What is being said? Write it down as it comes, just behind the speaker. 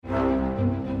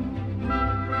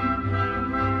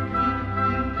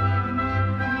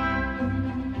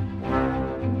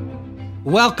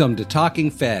Welcome to Talking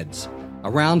Feds,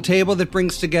 a roundtable that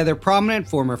brings together prominent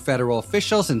former federal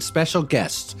officials and special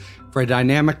guests for a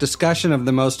dynamic discussion of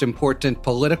the most important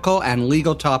political and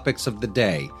legal topics of the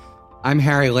day. I'm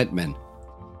Harry Litman.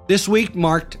 This week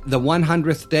marked the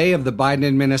 100th day of the Biden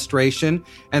administration,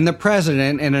 and the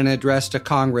president, in an address to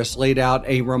Congress, laid out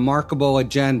a remarkable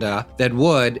agenda that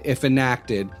would, if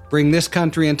enacted, bring this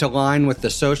country into line with the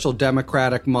social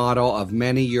democratic model of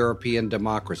many European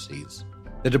democracies.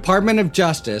 The Department of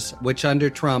Justice, which under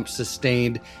Trump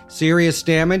sustained serious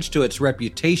damage to its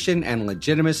reputation and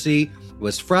legitimacy,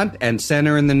 was front and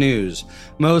center in the news.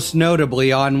 Most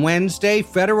notably, on Wednesday,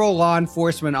 federal law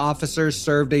enforcement officers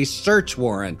served a search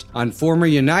warrant on former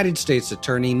United States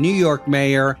Attorney, New York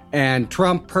Mayor, and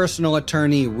Trump personal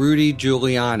attorney Rudy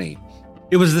Giuliani.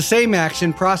 It was the same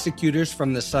action prosecutors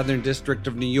from the Southern District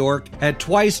of New York had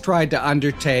twice tried to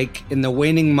undertake in the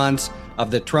waning months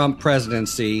of the Trump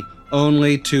presidency,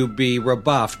 only to be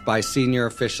rebuffed by senior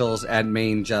officials at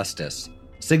Maine Justice.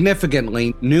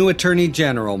 Significantly, new Attorney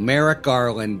General Merrick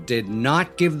Garland did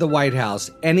not give the White House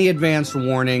any advance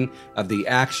warning of the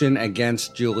action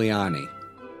against Giuliani.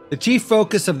 The chief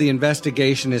focus of the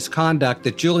investigation is conduct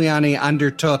that Giuliani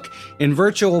undertook in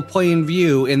virtual plain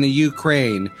view in the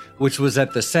Ukraine, which was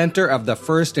at the center of the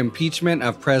first impeachment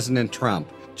of President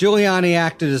Trump. Giuliani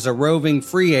acted as a roving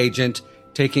free agent,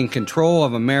 taking control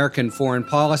of American foreign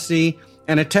policy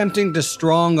and attempting to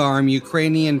strong-arm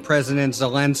Ukrainian President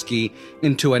Zelensky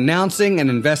into announcing an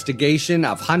investigation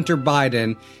of Hunter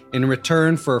Biden in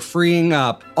return for freeing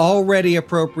up already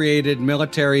appropriated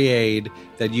military aid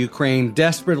that Ukraine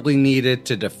desperately needed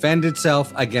to defend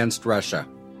itself against Russia.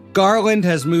 Garland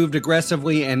has moved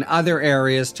aggressively in other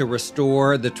areas to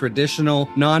restore the traditional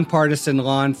nonpartisan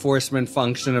law enforcement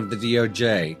function of the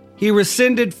DOJ. He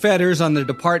rescinded fetters on the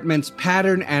department's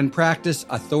pattern and practice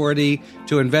authority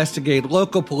to investigate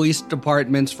local police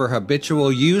departments for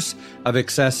habitual use of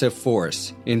excessive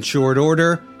force. In short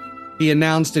order, he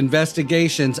announced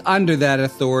investigations under that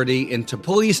authority into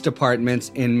police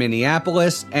departments in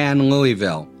Minneapolis and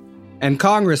Louisville. And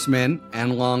Congressman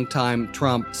and longtime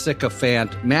Trump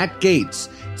sycophant Matt Gaetz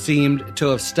seemed to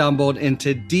have stumbled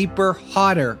into deeper,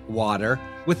 hotter water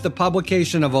with the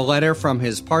publication of a letter from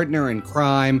his partner in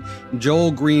crime,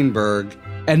 Joel Greenberg,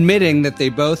 admitting that they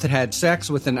both had sex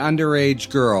with an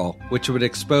underage girl, which would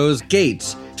expose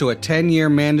Gaetz to a 10-year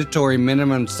mandatory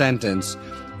minimum sentence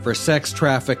for sex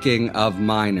trafficking of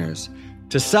minors.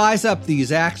 To size up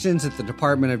these actions at the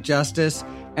Department of Justice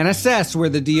and assess where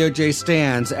the DOJ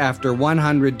stands after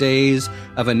 100 days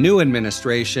of a new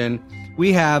administration,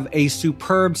 we have a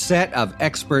superb set of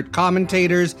expert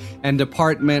commentators and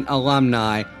department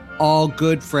alumni, all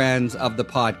good friends of the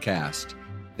podcast.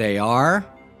 They are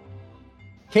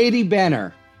Katie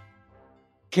Benner.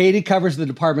 Katie covers the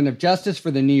Department of Justice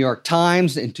for the New York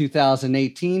Times. In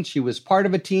 2018, she was part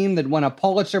of a team that won a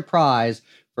Pulitzer Prize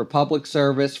for public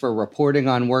service for reporting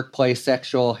on workplace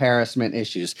sexual harassment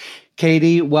issues.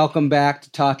 Katie, welcome back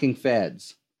to Talking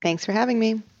Feds. Thanks for having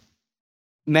me.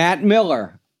 Matt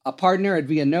Miller, a partner at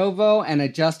Villanovo and a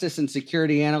justice and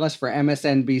security analyst for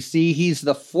MSNBC. He's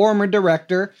the former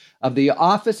director of the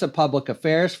Office of Public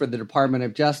Affairs for the Department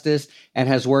of Justice and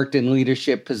has worked in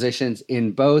leadership positions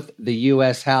in both the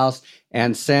U.S. House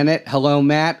and Senate. Hello,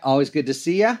 Matt. Always good to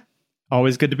see you.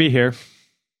 Always good to be here.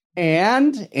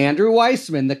 And Andrew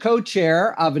Weissman, the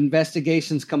co-chair of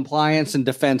Investigations, Compliance, and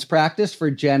Defense Practice for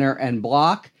Jenner and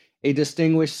Block, a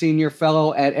distinguished senior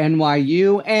fellow at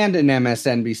NYU and an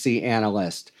MSNBC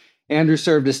analyst. Andrew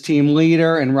served as team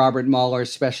leader in Robert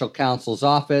Mueller's special counsel's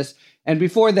office, and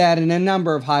before that in a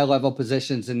number of high-level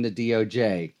positions in the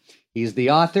DOJ. He's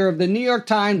the author of the New York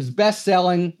Times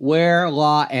best-selling Where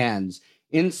Law Ends,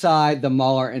 Inside the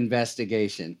Mueller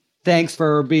Investigation. Thanks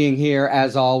for being here,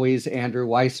 as always, Andrew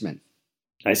Weissman.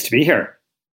 Nice to be here.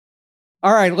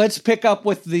 All right, let's pick up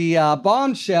with the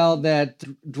bombshell that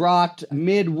dropped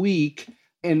midweek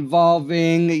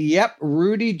involving,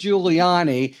 Rudy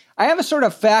Giuliani. I have a sort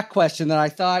of fact question that I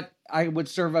thought I would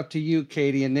serve up to you,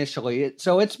 Katie, initially.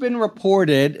 So it's been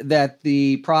reported that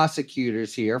the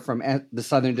prosecutors here from the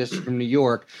Southern District of New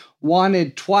York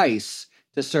wanted twice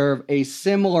to serve a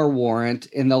similar warrant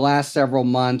in the last several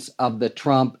months of the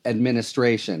Trump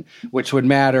administration, which would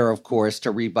matter, of course,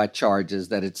 to rebut charges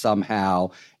that it's somehow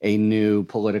a new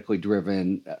politically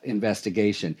driven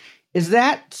investigation. Is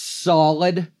that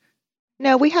solid?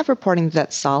 No, we have reporting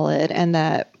that's solid, and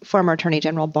that former Attorney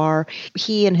General Barr,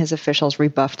 he and his officials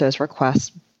rebuffed those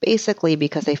requests basically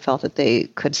because they felt that they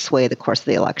could sway the course of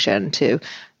the election to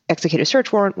execute a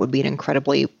search warrant would be an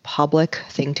incredibly public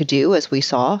thing to do, as we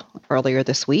saw earlier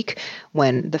this week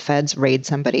when the feds raid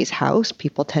somebody's house.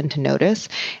 People tend to notice.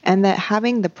 And that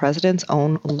having the president's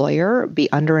own lawyer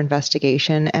be under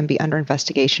investigation and be under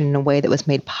investigation in a way that was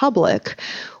made public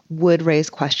would raise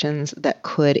questions that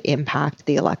could impact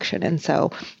the election. And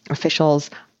so officials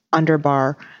under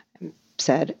Barr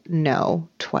said no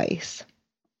twice.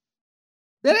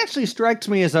 That actually strikes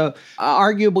me as a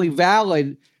arguably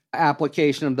valid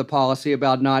application of the policy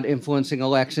about not influencing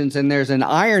elections. And there's an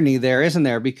irony there, isn't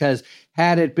there? Because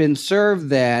had it been served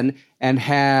then and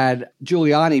had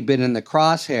Giuliani been in the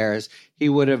crosshairs, he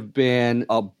would have been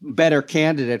a better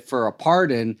candidate for a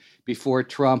pardon before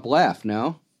Trump left,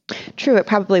 no? True, it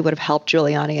probably would have helped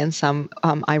Giuliani in some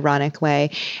ironic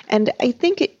way. And I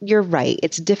think you're right.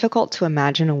 It's difficult to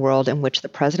imagine a world in which the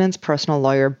president's personal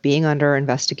lawyer being under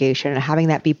investigation and having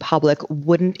that be public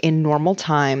wouldn't, in normal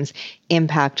times,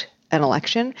 impact an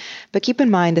election. But keep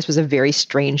in mind, this was a very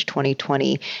strange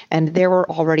 2020, and there were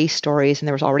already stories and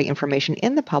there was already information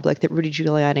in the public that Rudy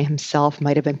Giuliani himself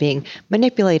might have been being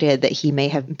manipulated, that he may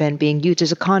have been being used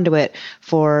as a conduit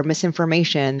for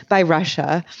misinformation by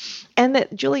Russia. And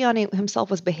that Giuliani himself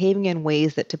was behaving in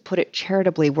ways that, to put it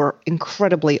charitably, were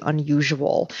incredibly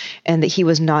unusual, and that he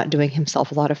was not doing himself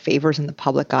a lot of favors in the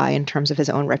public eye in terms of his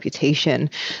own reputation.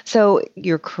 So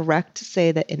you're correct to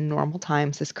say that in normal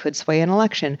times this could sway an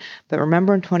election. But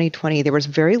remember, in 2020, there was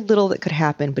very little that could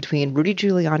happen between Rudy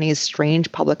Giuliani's strange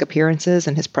public appearances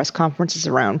and his press conferences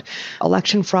around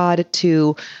election fraud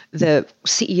to the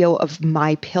CEO of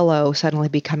MyPillow suddenly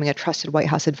becoming a trusted White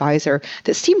House advisor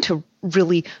that seemed to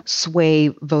really sway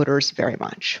voters very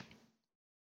much.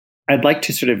 I'd like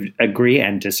to sort of agree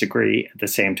and disagree at the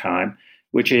same time,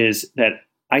 which is that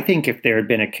I think if there had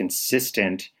been a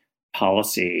consistent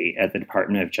policy at the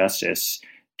Department of Justice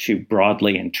to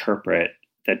broadly interpret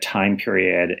the time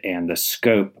period and the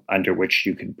scope under which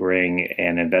you could bring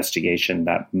an investigation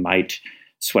that might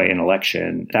sway an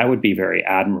election, that would be very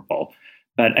admirable.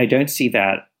 But I don't see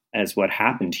that as what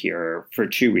happened here for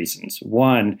two reasons.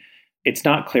 One, it's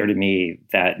not clear to me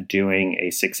that doing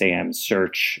a 6 a.m.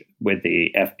 search with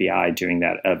the FBI, doing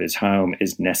that of his home,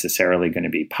 is necessarily going to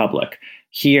be public.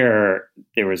 Here,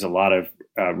 there was a lot of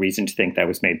reason to think that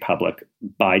was made public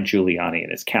by Giuliani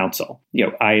and his counsel.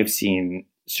 I have seen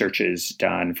searches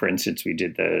done. For instance, we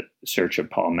did the search of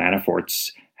Paul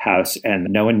Manafort's house,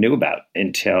 and no one knew about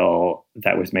until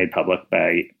that was made public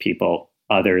by people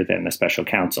other than the special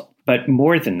counsel. But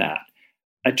more than that,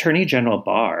 Attorney General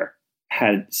Barr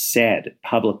had said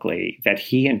publicly that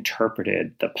he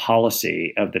interpreted the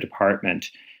policy of the department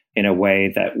in a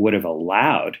way that would have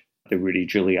allowed the Rudy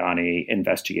Giuliani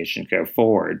investigation to go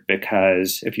forward.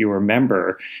 Because if you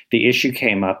remember, the issue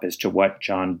came up as to what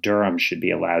John Durham should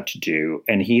be allowed to do.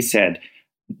 And he said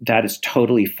that is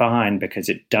totally fine because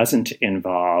it doesn't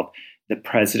involve the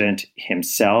president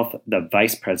himself, the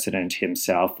vice president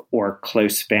himself, or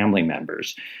close family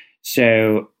members.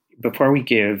 So before we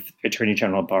give Attorney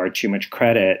General Barr too much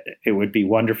credit, it would be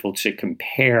wonderful to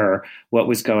compare what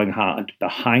was going on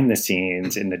behind the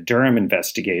scenes in the Durham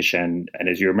investigation. And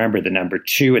as you remember, the number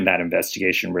 2 in that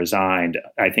investigation resigned.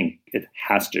 I think it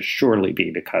has to surely be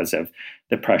because of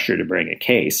the pressure to bring a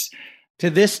case.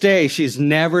 To this day, she's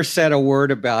never said a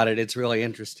word about it. It's really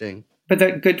interesting. But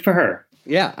that good for her.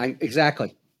 Yeah,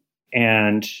 exactly.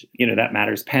 And, that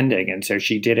matter's pending. And so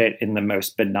she did it in the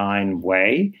most benign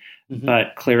way,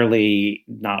 but clearly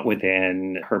not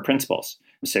within her principles.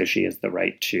 So she has the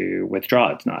right to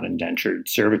withdraw. It's not indentured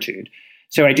servitude.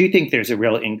 So I do think there's a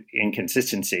real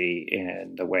inconsistency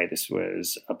in the way this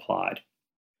was applied.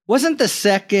 Wasn't the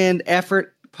second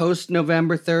effort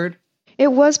post-November 3rd?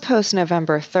 It was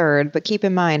post-November 3rd, but keep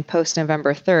in mind,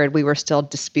 post-November 3rd, we were still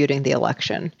disputing the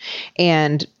election.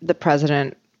 And the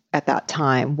president at that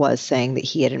time was saying that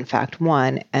he had in fact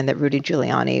won and that Rudy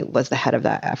Giuliani was the head of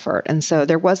that effort. And so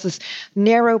there was this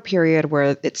narrow period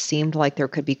where it seemed like there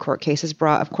could be court cases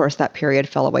brought. Of course, that period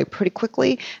fell away pretty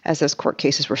quickly as those court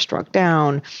cases were struck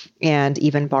down. And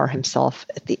even Barr himself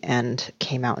at the end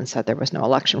came out and said there was no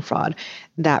election fraud.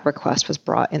 That request was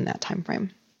brought in that time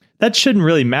frame. That shouldn't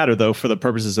really matter, though, for the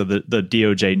purposes of the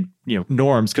DOJ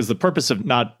norms, because the purpose of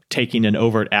not taking an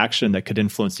overt action that could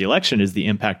influence the election is the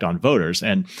impact on voters.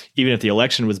 And even if the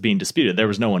election was being disputed, there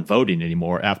was no one voting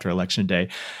anymore after Election Day.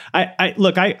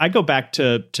 I go back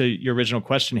to your original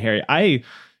question, Harry. I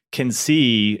can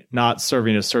see not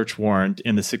serving a search warrant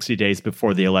in the 60 days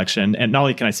before the election. And not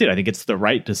only can I see it, I think it's the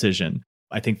right decision.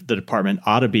 I think the department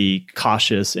ought to be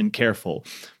cautious and careful.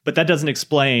 But that doesn't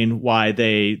explain why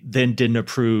they then didn't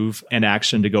approve an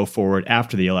action to go forward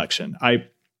after the election. I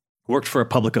worked for a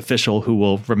public official who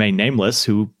will remain nameless,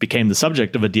 who became the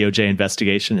subject of a DOJ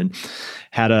investigation and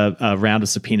had a round of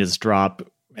subpoenas drop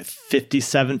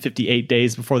 58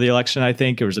 days before the election, I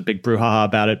think. There was a big brouhaha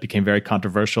about it, became very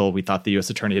controversial. We thought the U.S.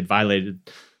 attorney had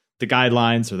violated the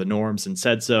guidelines or the norms and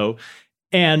said so.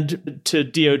 And to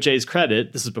DOJ's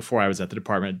credit, this is before I was at the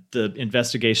department, the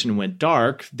investigation went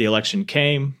dark, the election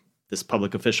came, this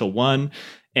public official won,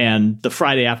 and the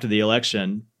Friday after the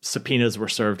election, subpoenas were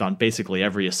served on basically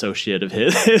every associate of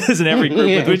his and every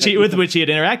group with which he had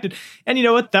interacted. And you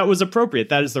know what? That was appropriate.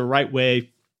 That is the right way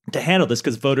to handle this,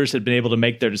 because voters had been able to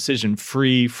make their decision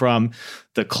free from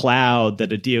the cloud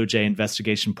that a DOJ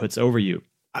investigation puts over you.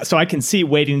 So I can see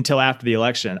waiting until after the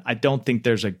election. I don't think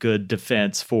there's a good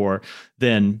defense for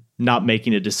then not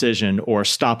making a decision or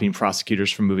stopping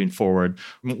prosecutors from moving forward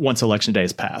once election day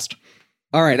is passed.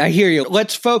 All right, I hear you.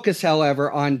 Let's focus,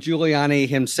 however, on Giuliani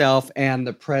himself and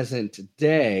the present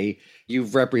day.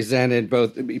 You've represented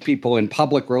both people in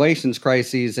public relations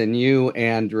crises and you,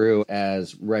 Andrew,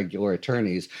 as regular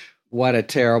attorneys. What a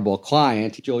terrible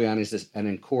client. Giuliani's an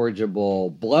incorrigible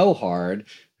blowhard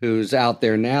who's out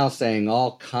there now saying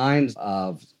all kinds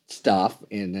of stuff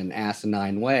in an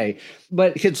asinine way.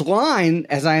 But his line,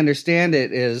 as I understand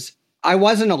it, is, I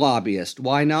wasn't a lobbyist.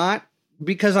 Why not?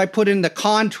 Because I put in the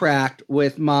contract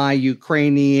with my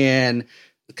Ukrainian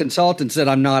consultants that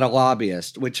I'm not a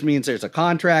lobbyist, which means there's a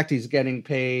contract, he's getting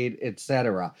paid,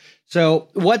 etc. So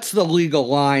what's the legal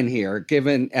line here?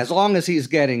 Given as long as he's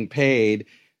getting paid,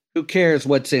 who cares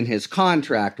what's in his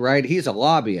contract, right? He's a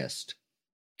lobbyist.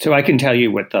 So I can tell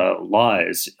you what the law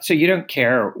is. So you don't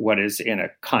care what is in a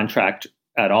contract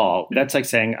at all. That's like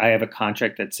saying I have a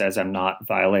contract that says I'm not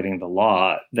violating the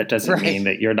law. That doesn't mean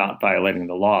that you're not violating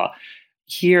the law.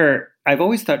 Here, I've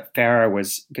always thought FARA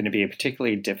was going to be a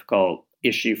particularly difficult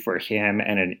issue for him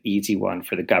and an easy one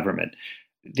for the government.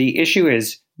 The issue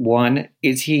is, one,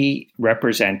 is he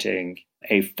representing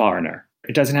a foreigner?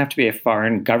 It doesn't have to be a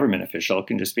foreign government official. It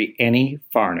can just be any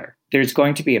foreigner. There's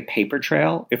going to be a paper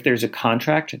trail. If there's a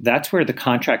contract, that's where the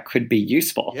contract could be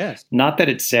useful. Yes. Not that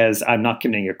it says, I'm not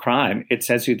committing a crime. It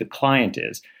says who the client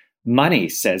is. Money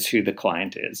says who the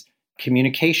client is.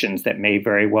 Communications that may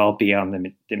very well be on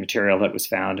the material that was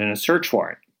found in a search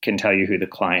warrant can tell you who the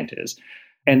client is.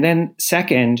 And then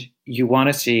second, you want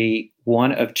to see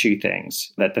one of two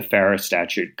things that the FARA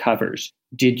statute covers.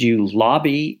 Did you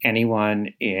lobby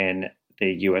anyone in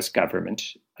the U.S. government?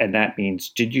 And that means,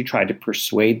 did you try to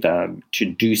persuade them to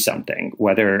do something,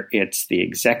 whether it's the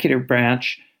executive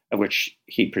branch, of which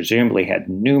he presumably had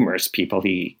numerous people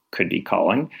he could be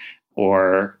calling,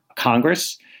 or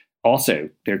Congress? Also,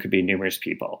 there could be numerous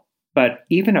people. But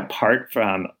even apart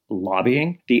from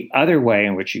lobbying, the other way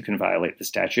in which you can violate the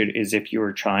statute is if you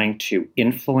are trying to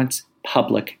influence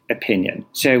public opinion.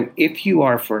 So if you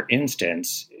are, for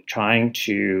instance, trying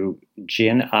to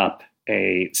gin up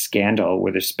a scandal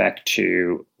with respect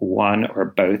to one or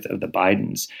both of the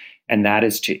Bidens, and that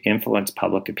is to influence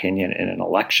public opinion in an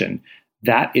election,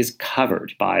 that is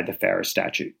covered by the FARA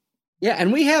statute. Yeah,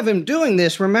 and we have him doing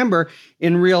this, remember,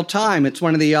 in real time. It's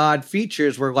one of the odd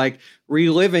features. We're like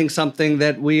reliving something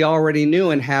that we already knew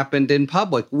and happened in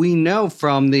public. We know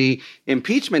from the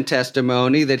impeachment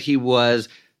testimony that he was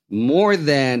more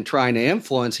than trying to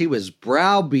influence. He was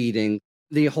browbeating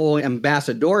the whole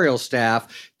ambassadorial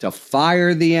staff to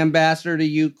fire the ambassador to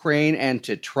Ukraine and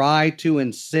to try to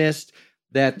insist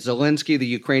that Zelensky, the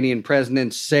Ukrainian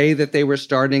president, say that they were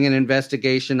starting an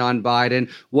investigation on Biden.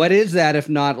 What is that if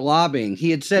not lobbying?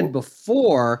 He had said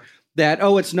before that,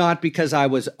 it's not because I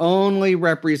was only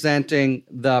representing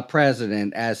the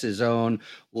president as his own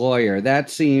lawyer. That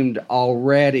seemed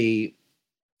already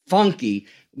funky.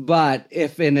 But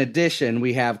if in addition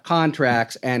we have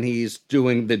contracts and he's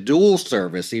doing the dual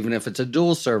service, even if it's a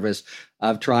dual service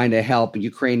of trying to help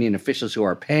Ukrainian officials who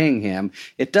are paying him,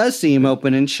 it does seem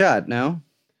open and shut, no?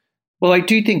 Well, I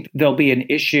do think there'll be an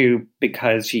issue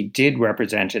because he did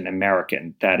represent an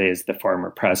American, that is the former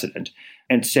president.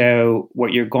 And so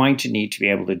what you're going to need to be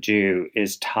able to do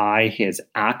is tie his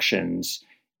actions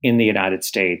in the United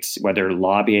States, whether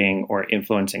lobbying or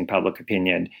influencing public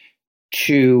opinion,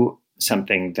 to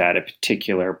something that a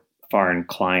particular foreign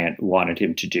client wanted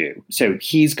him to do. So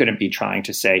he's going to be trying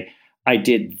to say, I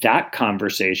did that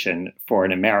conversation for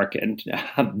an American,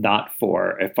 not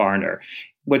for a foreigner.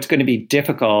 What's going to be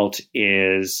difficult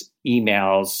is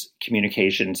emails,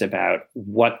 communications about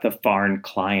what the foreign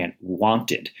client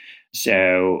wanted.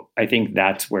 So I think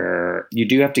that's where you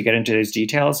do have to get into those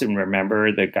details and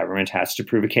remember the government has to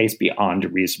prove a case beyond a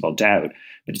reasonable doubt.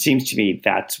 But it seems to me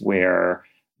that's where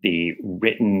the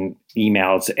written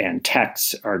emails and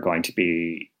texts are going to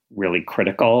be really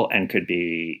critical and could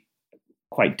be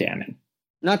quite damning.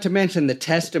 Not to mention the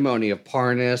testimony of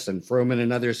Parnas and Froman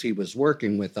and others he was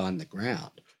working with on the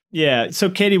ground. Yeah. So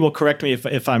Katie will correct me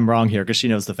if I'm wrong here, because she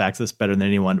knows the facts this better than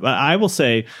anyone. But I will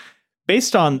say,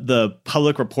 based on the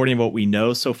public reporting of what we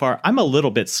know so far, I'm a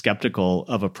little bit skeptical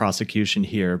of a prosecution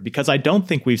here, because I don't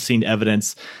think we've seen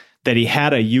evidence that he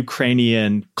had a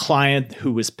Ukrainian client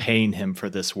who was paying him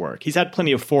for this work. He's had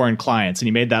plenty of foreign clients, and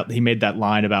he made that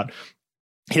line about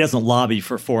he doesn't lobby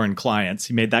for foreign clients.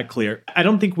 He made that clear. I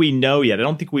don't think we know yet. I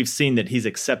don't think we've seen that he's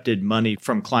accepted money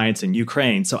from clients in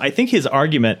Ukraine. So I think his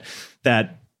argument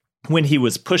that when he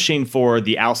was pushing for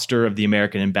the ouster of the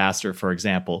American ambassador, for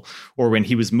example, or when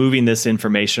he was moving this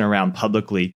information around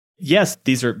publicly, yes,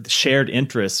 these are shared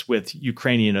interests with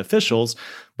Ukrainian officials,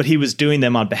 but he was doing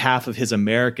them on behalf of his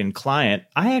American client,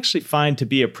 I actually find to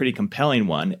be a pretty compelling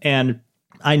one. And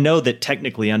I know that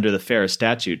technically under the FARA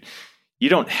statute, you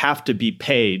don't have to be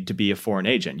paid to be a foreign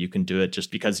agent. You can do it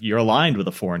just because you're aligned with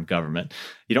a foreign government.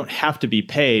 You don't have to be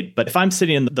paid. But if I'm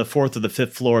sitting in the fourth or the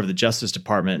fifth floor of the Justice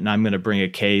Department and I'm going to bring a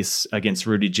case against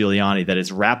Rudy Giuliani that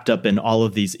is wrapped up in all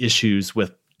of these issues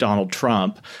with Donald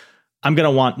Trump, I'm going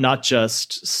to want not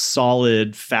just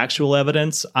solid factual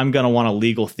evidence. I'm going to want a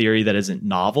legal theory that isn't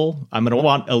novel. I'm going to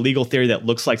want a legal theory that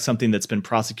looks like something that's been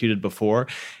prosecuted before.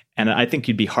 And I think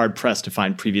you'd be hard-pressed to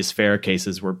find previous FARA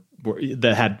cases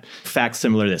that had facts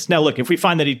similar to this. Now, look, if we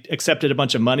find that he accepted a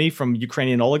bunch of money from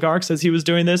Ukrainian oligarchs as he was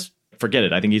doing this, forget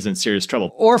it. I think he's in serious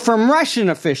trouble. Or from Russian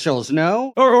officials,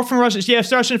 no? Or from Russian. Yeah,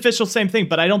 Russian officials, same thing.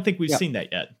 But I don't think we've seen that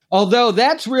yet. Although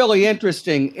that's really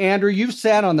interesting. Andrew, you've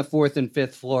sat on the fourth and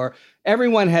fifth floor.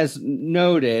 Everyone has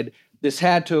noted this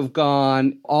had to have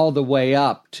gone all the way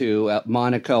up to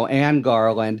Monaco and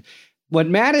Garland. What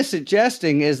Matt is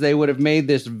suggesting is they would have made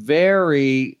this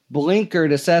very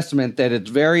blinkered assessment that it's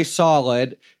very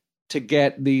solid to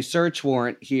get the search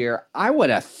warrant here. I would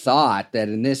have thought that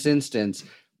in this instance,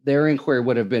 their inquiry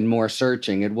would have been more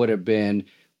searching. It would have been,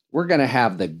 we're going to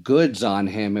have the goods on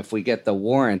him if we get the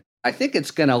warrant. I think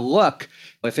it's going to look,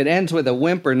 if it ends with a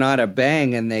whimper, not a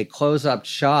bang, and they close up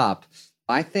shop,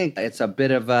 I think it's a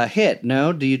bit of a hit.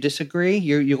 No? Do you disagree?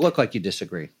 You look like you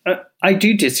disagree. I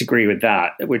do disagree with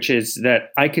that, which is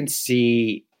that I can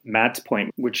see Matt's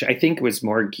point, which I think was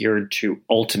more geared to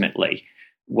ultimately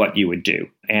what you would do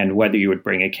and whether you would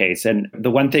bring a case. And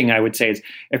the one thing I would say is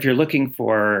if you're looking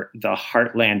for the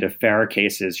heartland of FARA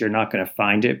cases, you're not going to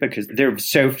find it because there are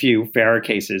so few FARA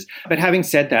cases. But having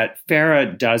said that,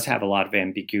 FARA does have a lot of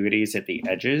ambiguities at the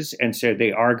edges. And so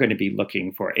they are going to be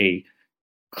looking for a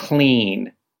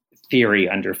clean theory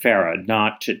under FARA,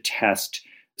 not to test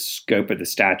scope of the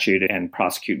statute and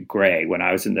prosecute gray. When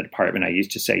I was in the department, I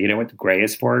used to say, you know what the gray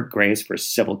is for? Gray is for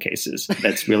civil cases.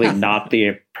 That's really not the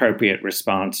appropriate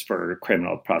response for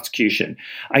criminal prosecution.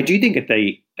 I do think at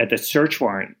the search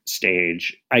warrant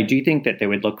stage, I do think that they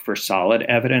would look for solid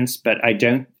evidence, but I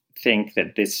don't think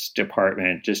that this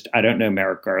department, I don't know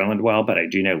Merrick Garland well, but I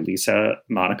do know Lisa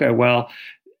Monaco well.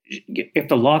 If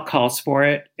the law calls for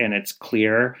it and it's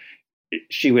clear,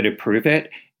 she would approve it.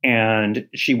 And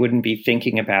she wouldn't be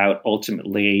thinking about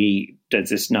ultimately, does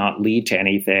this not lead to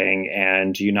anything?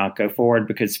 And do you not go forward?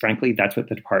 Because frankly, that's what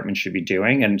the department should be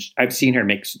doing. And I've seen her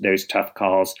make those tough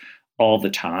calls all the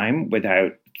time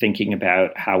without thinking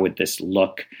about how would this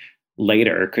look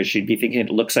later, because she'd be thinking,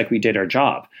 it looks like we did our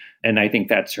job. And I think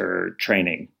that's her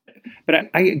training.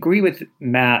 But I agree with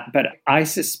Matt, but I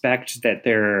suspect that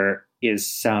there is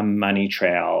some money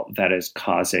trail that is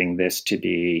causing this to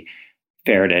be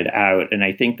ferreted out. And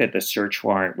I think that the search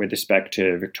warrant with respect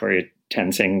to Victoria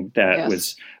Tenzing that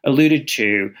was alluded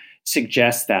to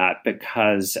suggests that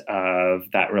because of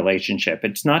that relationship.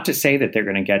 It's not to say that they're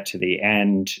going to get to the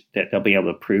end, that they'll be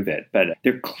able to prove it, but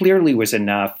there clearly was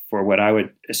enough for what I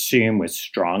would assume was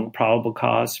strong probable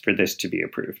cause for this to be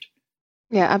approved.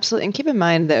 Yeah, absolutely. And keep in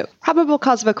mind that probable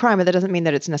cause of a crime, but that doesn't mean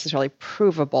that it's necessarily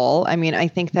provable. I mean, I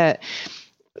think that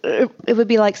it would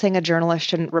be like saying a journalist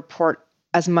shouldn't report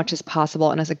as much as possible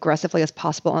and as aggressively as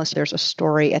possible unless there's a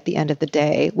story at the end of the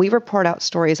day. We report out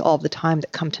stories all the time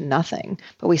that come to nothing,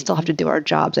 but we still have to do our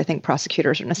jobs. I think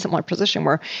prosecutors are in a similar position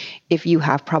where if you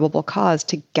have probable cause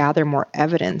to gather more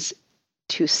evidence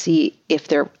to see if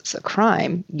there's a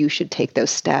crime, you should take those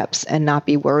steps and not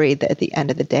be worried that at the end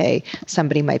of the day,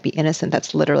 somebody might be innocent.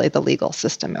 That's literally the legal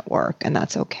system at work, and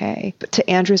that's okay. But to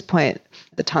Andrew's point,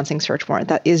 the Tenzing search warrant,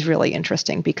 that is really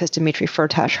interesting because Dmitry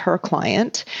Firtash, her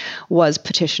client, was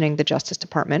petitioning the Justice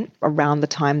Department around the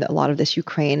time that a lot of this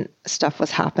Ukraine stuff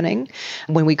was happening,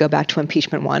 when we go back to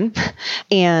impeachment one.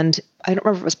 And I don't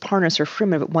remember if it was Parnas or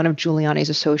Freeman, but one of Giuliani's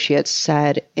associates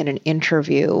said in an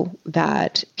interview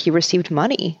that he received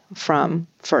money from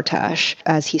Firtash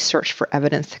as he searched for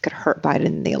evidence that could hurt Biden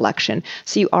in the election.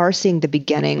 So you are seeing the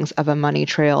beginnings of a money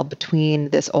trail between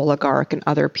this oligarch and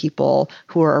other people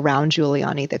who are around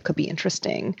Giuliani that could be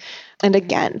interesting. And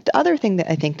again, the other thing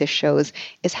that I think this shows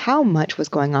is how much was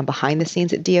going on behind the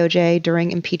scenes at DOJ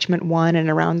during impeachment 1 and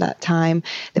around that time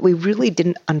that we really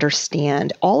didn't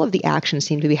understand. All of the actions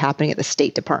seemed to be happening at the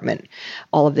State Department.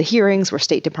 All of the hearings were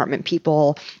State Department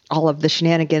people. All of the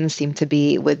shenanigans seemed to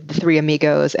be with the three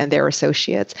amigos and their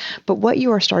associates. But what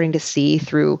you are starting to see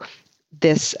through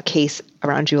this case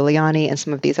around Giuliani and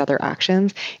some of these other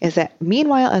actions is that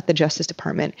meanwhile at the Justice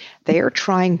Department, they are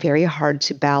trying very hard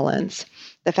to balance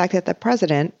the fact that the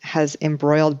president has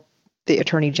embroiled the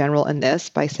attorney general in this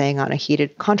by saying on a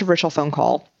heated, controversial phone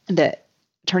call that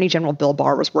Attorney General Bill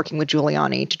Barr was working with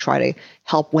Giuliani to try to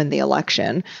help win the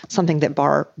election, something that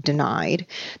Barr denied,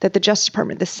 that the Justice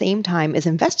Department at the same time is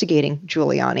investigating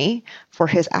Giuliani for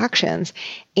his actions,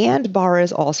 and Barr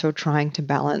is also trying to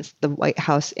balance the White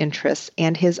House interests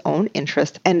and his own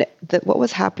interests. And that what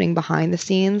was happening behind the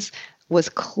scenes was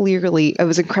it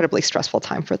was an incredibly stressful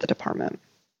time for the department.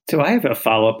 So I have a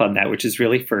follow-up on that, which is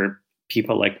really for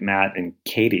people like Matt and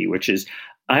Katie, which is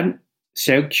I'm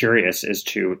so curious as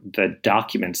to the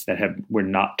documents that were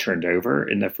not turned over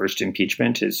in the first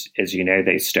impeachment. As you know,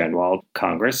 they stonewalled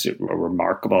Congress, a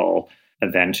remarkable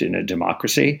event in a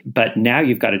democracy. But now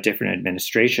you've got a different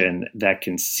administration that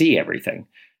can see everything.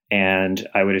 And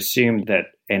I would assume that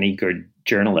any good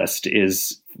journalist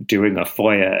is doing a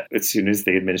FOIA as soon as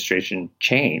the administration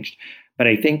changed. But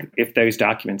I think if those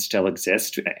documents still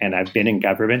exist, and I've been in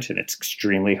government and it's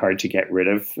extremely hard to get rid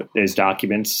of those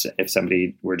documents if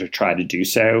somebody were to try to do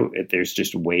so, there's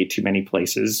just way too many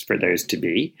places for those to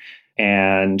be.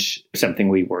 And something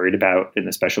we worried about in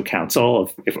the special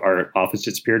counsel, if our office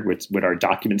disappeared, would our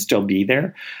documents still be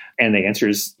there? And the answer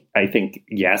is, I think,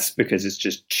 yes, because it's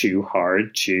just too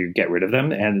hard to get rid of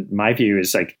them. And my view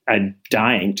is I'm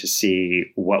dying to see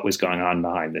what was going on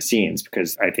behind the scenes,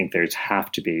 because I think there's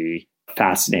have to be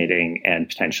fascinating and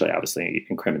potentially, obviously,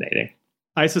 incriminating.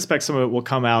 I suspect some of it will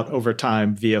come out over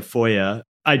time via FOIA.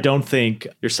 I don't think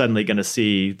you're suddenly going to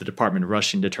see the department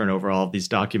rushing to turn over all of these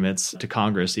documents to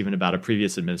Congress, even about a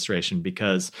previous administration,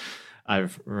 because I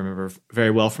remember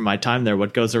very well from my time there,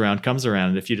 what goes around comes around.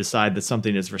 And if you decide that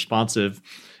something is responsive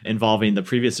involving the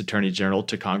previous attorney general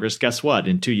to Congress, guess what?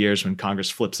 In 2 years, when Congress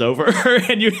flips over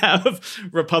and you have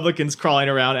Republicans crawling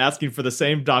around asking for the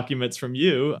same documents from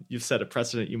you, you've set a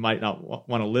precedent you might not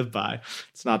want to live by.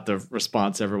 It's not the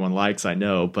response everyone likes, I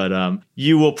know, but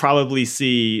you will probably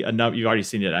see enough. You've already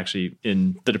seen it actually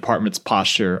in the department's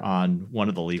posture on one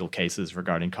of the legal cases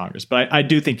regarding Congress. But I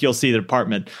do think you'll see the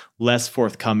department less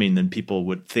forthcoming than people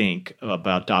would think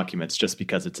about documents, just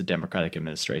because it's a Democratic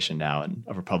administration now and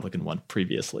a Republican one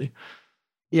previously.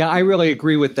 Yeah, I really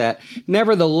agree with that.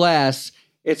 Nevertheless,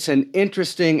 it's an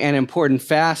interesting and important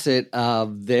facet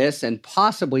of this and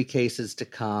possibly cases to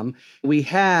come. We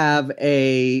have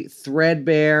a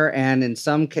threadbare and in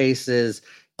some cases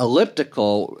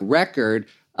elliptical record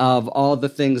of all the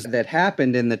things that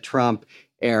happened in the Trump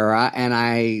era, and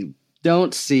I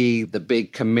don't see the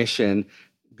big commission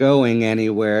going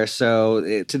anywhere.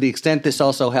 So to the extent this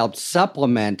also helped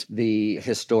supplement the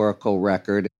historical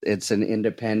record, it's an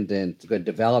independent good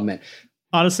development.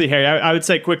 Honestly, Harry, I would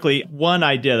say quickly, one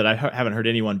idea that I haven't heard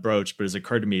anyone broach, but has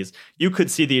occurred to me is you could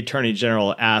see the Attorney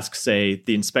General ask, say,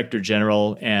 the Inspector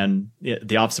General and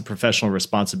the Office of Professional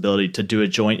Responsibility to do a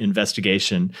joint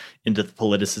investigation into the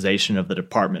politicization of the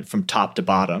department from top to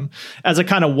bottom as a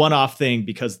kind of one-off thing,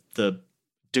 because the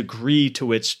degree to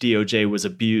which DOJ was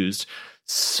abused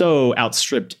so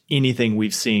outstripped anything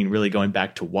we've seen really going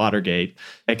back to Watergate.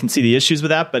 I can see the issues with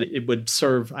that, but it would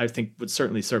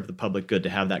certainly serve the public good to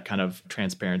have that kind of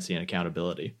transparency and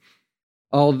accountability.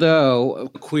 Although,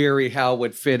 query how it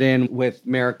would fit in with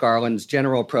Merrick Garland's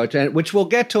general approach, which we'll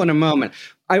get to in a moment.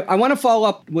 I want to follow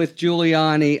up with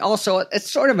Giuliani. Also,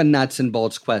 it's sort of a nuts and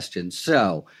bolts question.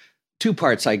 So, two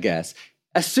parts, I guess.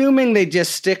 Assuming they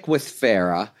just stick with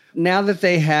FARA, now that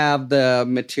they have the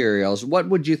materials, what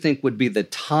would you think would be the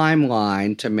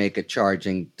timeline to make a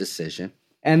charging decision?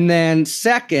 And then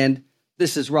second,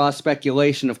 this is raw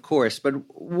speculation, of course, but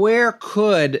where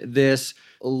could this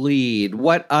lead?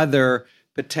 What other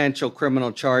potential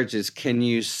criminal charges can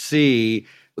you see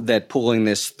that pulling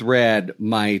this thread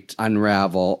might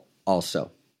unravel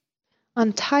also?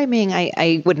 On timing,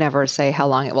 I would never say how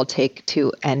long it will take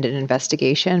to end an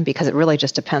investigation because it really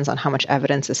just depends on how much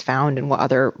evidence is found and what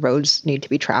other roads need to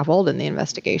be traveled in the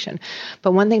investigation.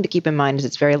 But one thing to keep in mind is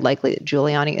it's very likely that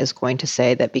Giuliani is going to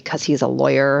say that because he's a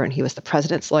lawyer and he was the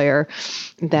president's lawyer,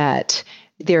 that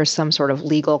there's some sort of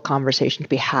legal conversation to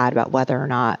be had about whether or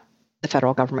not the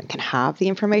federal government can have the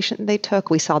information they took.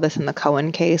 We saw this in the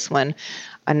Cohen case when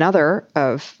another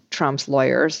of Trump's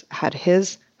lawyers had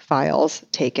his files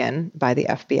taken by the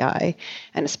FBI,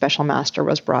 and a special master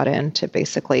was brought in to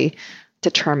basically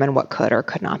determine what could or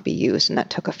could not be used, and that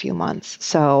took a few months.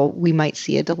 So we might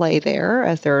see a delay there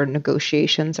as there are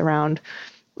negotiations around,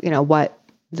 what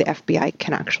the FBI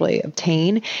can actually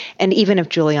obtain. And even if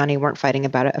Giuliani weren't fighting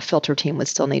about it, a filter team would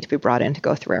still need to be brought in to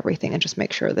go through everything and just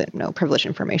make sure that no privileged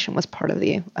information was part of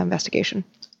the investigation.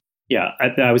 Yeah,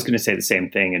 I was going to say the same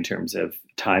thing in terms of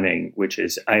timing, which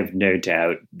is I have no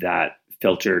doubt that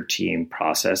filter team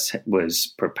process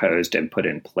was proposed and put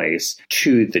in place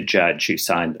to the judge who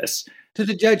signed this. To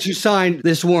the judge who signed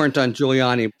this warrant on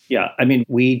Giuliani. Yeah, I mean,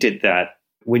 we did that.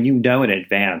 When you know in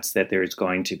advance that there's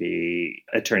going to be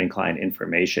attorney-client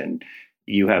information,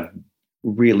 you have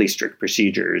really strict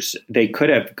procedures. They could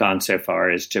have gone so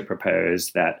far as to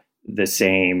propose that the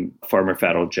same former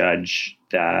federal judge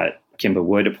that Kimba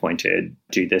Wood appointed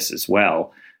do this as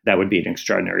well. That would be an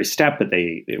extraordinary step, but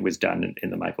it was done in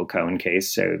the Michael Cohen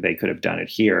case, so they could have done it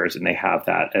here, and they have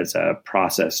that as a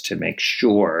process to make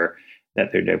sure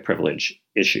that there are no privilege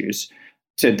issues.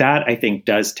 So that, I think,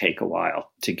 does take a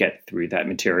while to get through that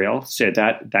material. So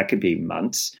that could be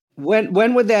months.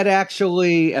 When would that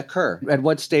actually occur? At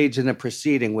what stage in the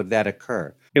proceeding would that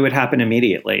occur? It would happen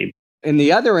immediately. In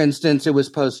the other instance, it was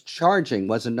post-charging,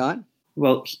 was it not?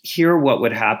 Well, here what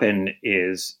would happen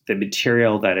is the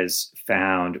material that is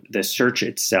found, the search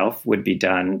itself would be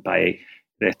done by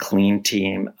the clean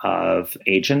team of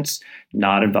agents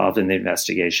not involved in the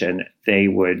investigation. They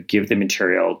would give the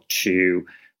material to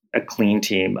a clean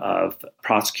team of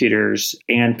prosecutors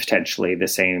and potentially the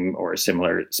same or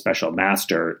similar special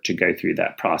master to go through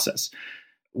that process.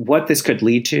 What this could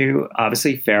lead to,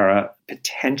 obviously, FARA,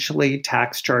 potentially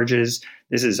tax charges.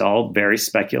 This is all very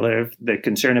speculative. The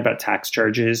concern about tax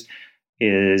charges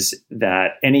is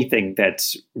that anything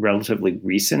that's relatively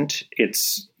recent,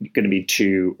 it's going to be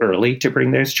too early to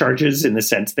bring those charges in the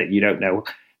sense that you don't know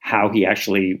how he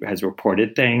actually has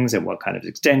reported things and what kind of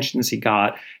extensions he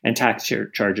got. And tax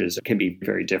charges can be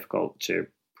very difficult to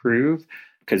prove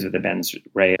because of the mens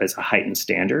rea as a heightened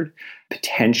standard.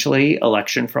 Potentially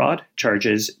election fraud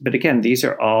charges. But again, these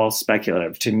are all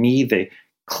speculative. To me, the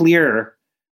clear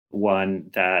one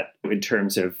that in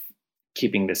terms of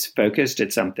keeping this focused,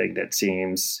 it's something that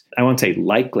seems, I won't say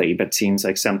likely, but seems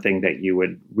like something that you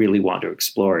would really want to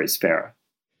explore is FARA.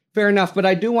 Fair enough. But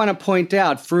I do want to point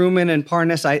out Fruman and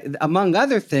Parnas, among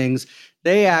other things,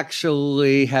 they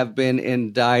actually have been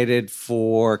indicted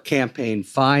for campaign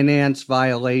finance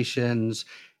violations.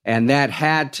 And that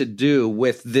had to do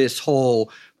with this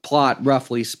whole plot,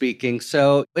 roughly speaking.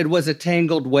 So it was a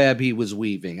tangled web he was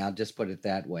weaving. I'll just put it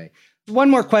that way. One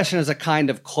more question as a kind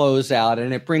of closeout,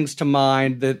 and it brings to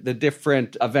mind the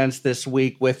different events this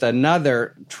week with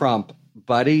another Trump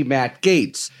buddy, Matt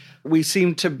Gaetz. We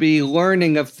seem to be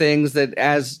learning of things that,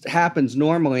 as happens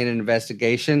normally in an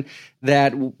investigation,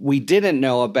 that we didn't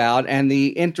know about. And the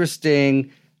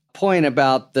interesting point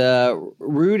about the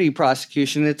Rudy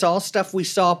prosecution, it's all stuff we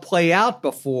saw play out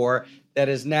before that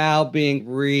is now being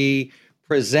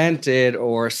represented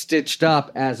or stitched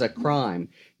up as a crime.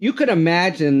 You could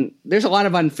imagine there's a lot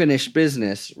of unfinished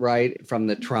business, right, from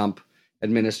the Trump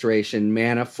administration,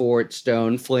 Manafort,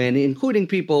 Stone, Flynn, including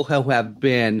people who have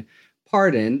been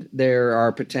pardoned. There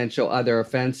are potential other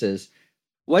offenses.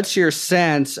 What's your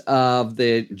sense of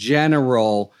the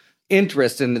general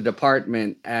interest in the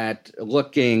department at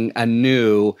looking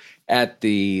anew at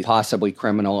the possibly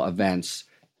criminal events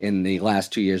in the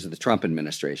last 2 years of the Trump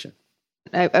administration?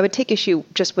 I would take issue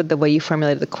just with the way you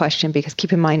formulated the question, because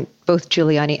keep in mind, both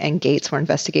Giuliani and Gaetz were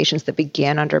investigations that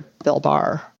began under Bill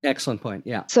Barr. Excellent point,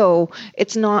 yeah. So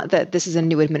it's not that this is a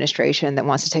new administration that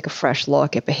wants to take a fresh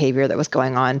look at behavior that was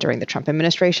going on during the Trump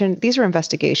administration. These are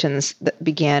investigations that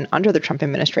began under the Trump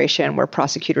administration, where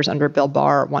prosecutors under Bill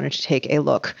Barr wanted to take a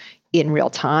look in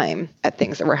real time at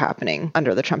things that were happening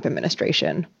under the Trump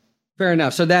administration. Fair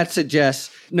enough. So that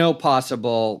suggests no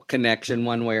possible connection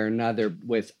one way or another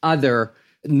with other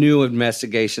new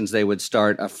investigations they would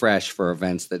start afresh for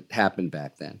events that happened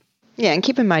back then. Yeah, and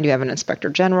keep in mind you have an inspector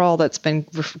general that's been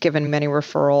given many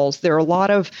referrals. There are a lot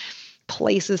of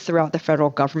places throughout the federal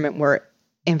government where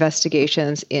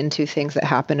investigations into things that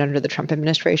happened under the Trump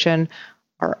administration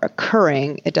are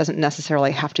occurring, it doesn't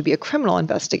necessarily have to be a criminal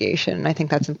investigation. And I think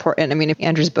that's important. I mean, if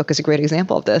Andrew's book is a great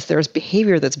example of this. There's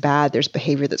behavior that's bad. There's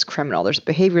behavior that's criminal. There's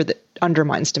behavior that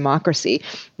undermines democracy.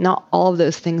 Not all of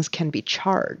those things can be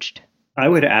charged. I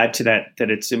would add to that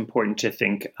it's important to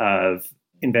think of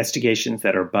investigations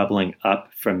that are bubbling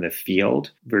up from the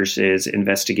field versus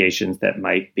investigations that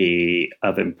might be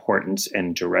of importance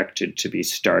and directed to be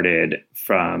started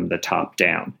from the top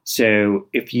down. So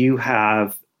if you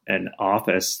have an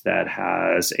office that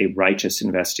has a righteous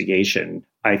investigation,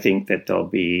 I think that there'll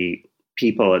be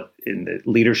people in the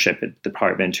leadership at the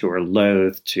department who are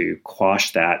loath to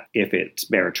quash that if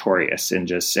it's meritorious and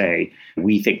just say,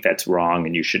 we think that's wrong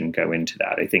and you shouldn't go into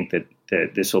that. I think that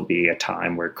this will be a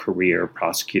time where career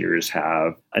prosecutors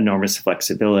have enormous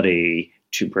flexibility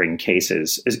to bring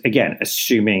cases, again,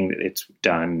 assuming that it's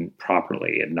done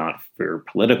properly and not for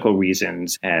political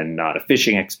reasons and not a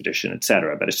fishing expedition, et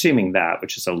cetera, but assuming that,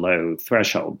 which is a low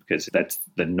threshold because that's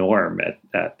the norm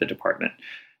at the department.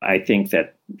 I think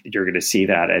that you're going to see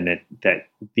that, and that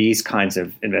these kinds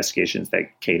of investigations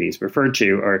that Katie's referred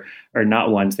to are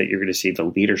not ones that you're going to see the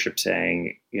leadership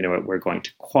saying, you know what, we're going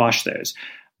to quash those.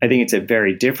 I think it's a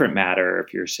very different matter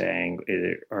if you're saying,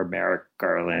 are Merrick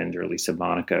Garland or Lisa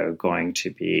Monaco going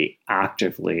to be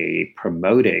actively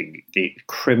promoting the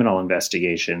criminal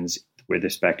investigations with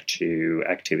respect to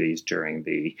activities during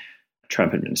the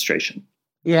Trump administration?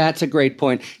 Yeah, that's a great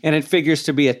point. And it figures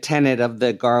to be a tenet of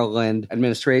the Garland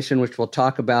administration, which we'll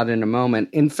talk about in a moment.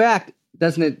 In fact,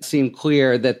 doesn't it seem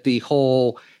clear that the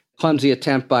whole clumsy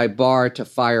attempt by Barr to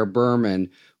fire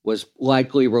Berman was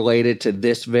likely related to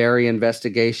this very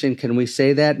investigation? Can we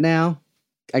say that now?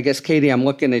 I guess, Katie, I'm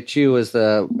looking at you as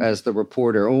the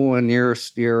reporter. Oh, and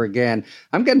you're again.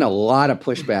 I'm getting a lot of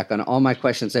pushback on all my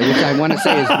questions, which I want to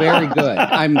say is very good.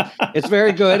 It's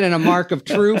very good and a mark of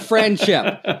true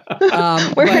friendship.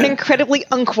 We're an incredibly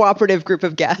uncooperative group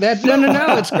of guests.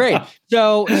 No, it's great.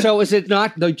 So is it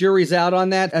not the jury's out on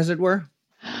that, as it were?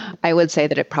 I would say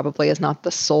that it probably is not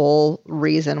the sole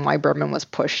reason why Berman was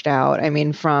pushed out. I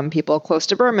mean, from people close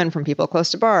to Berman, from people close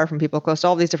to Barr, from people close to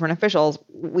all these different officials,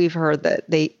 we've heard that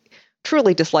they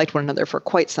truly disliked one another for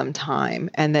quite some time,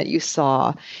 and that you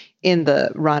saw in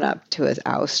the run-up to his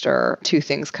ouster, two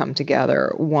things come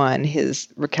together. One, his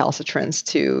recalcitrance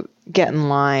to get in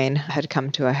line had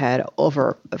come to a head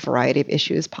over a variety of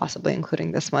issues, possibly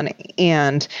including this one,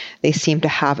 and they seemed to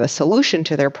have a solution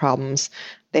to their problems.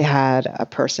 They had a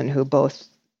person who both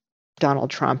Donald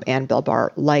Trump and Bill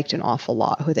Barr liked an awful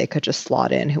lot, who they could just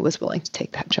slot in, who was willing to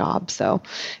take that job. So,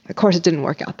 of course, it didn't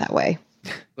work out that way.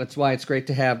 That's why it's great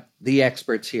to have the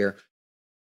experts here.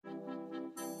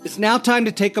 It's now time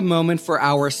to take a moment for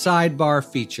our sidebar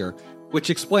feature, which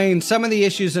explains some of the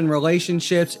issues and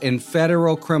relationships in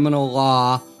federal criminal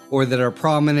law or that are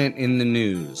prominent in the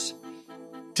news.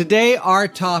 Today, our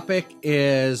topic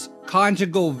is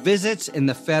conjugal visits in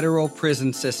the federal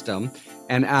prison system,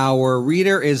 and our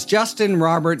reader is Justin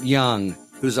Robert Young,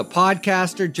 who's a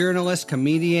podcaster, journalist,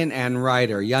 comedian, and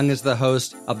writer. Young is the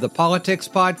host of the Politics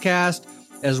Podcast,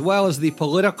 as well as the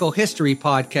political history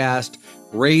podcast,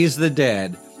 Raise the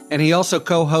Dead. And he also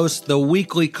co-hosts the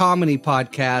weekly comedy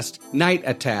podcast, Night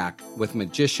Attack, with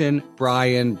magician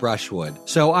Brian Brushwood.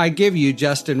 So I give you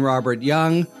Justin Robert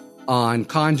Young on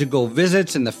conjugal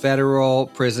visits in the federal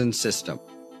prison system.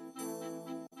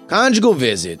 Conjugal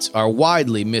visits are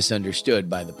widely misunderstood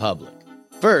by the public.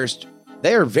 First,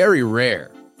 they are very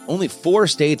rare. Only 4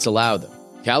 states allow them: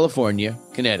 California,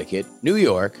 Connecticut, New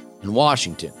York, and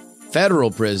Washington.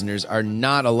 Federal prisoners are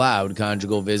not allowed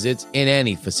conjugal visits in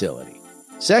any facility.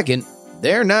 Second,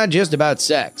 they're not just about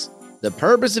sex. The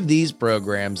purpose of these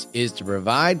programs is to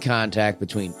provide contact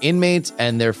between inmates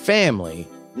and their family,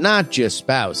 not just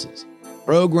spouses.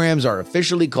 Programs are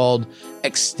officially called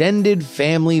Extended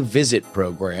Family Visit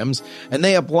Programs, and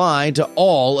they apply to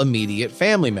all immediate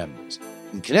family members.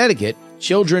 In Connecticut,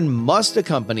 children must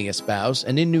accompany a spouse,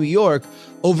 and in New York,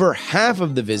 over half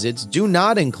of the visits do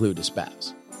not include a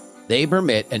spouse. They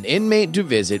permit an inmate to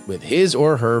visit with his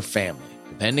or her family,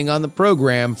 depending on the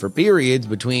program, for periods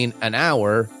between an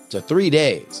hour to 3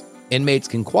 days. Inmates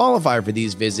can qualify for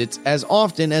these visits as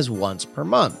often as once per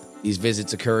month. These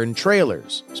visits occur in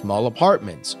trailers, small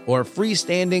apartments, or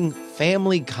freestanding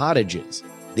family cottages.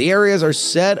 The areas are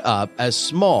set up as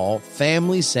small,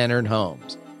 family-centered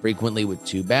homes, frequently with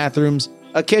 2 bathrooms,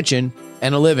 a kitchen,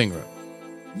 and a living room.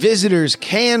 Visitors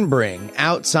can bring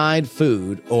outside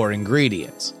food or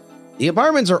ingredients. The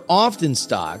apartments are often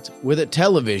stocked with a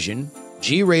television,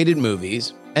 G-rated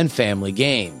movies, and family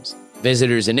games.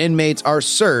 Visitors and inmates are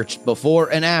searched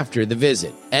before and after the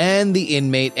visit, and the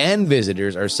inmate and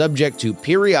visitors are subject to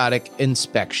periodic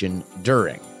inspection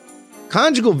during.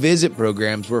 Conjugal visit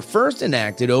programs were first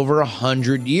enacted over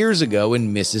 100 years ago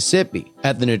in Mississippi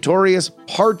at the notorious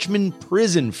Parchman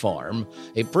Prison Farm,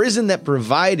 a prison that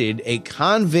provided a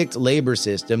convict labor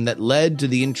system that led to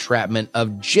the entrapment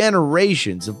of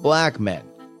generations of black men.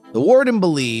 The warden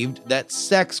believed that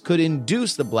sex could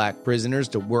induce the black prisoners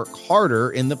to work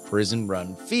harder in the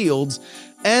prison-run fields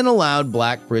and allowed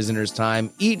black prisoners time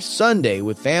each Sunday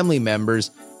with family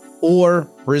members or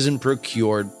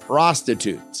prison-procured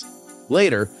prostitutes.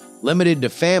 Later, limited to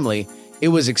family, it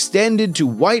was extended to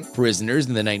white prisoners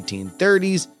in the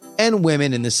 1930s and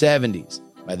women in the 70s.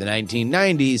 By the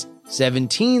 1990s,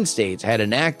 17 states had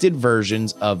enacted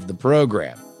versions of the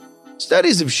program.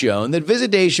 Studies have shown that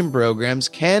visitation programs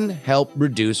can help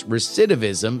reduce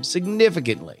recidivism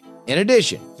significantly. In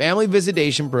addition, family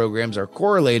visitation programs are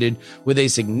correlated with a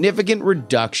significant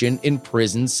reduction in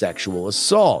prison sexual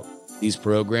assault. These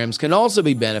programs can also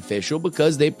be beneficial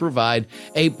because they provide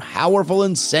a powerful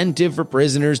incentive for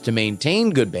prisoners to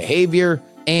maintain good behavior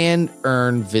and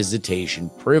earn visitation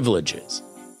privileges.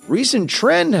 Recent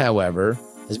trend, however,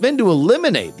 has been to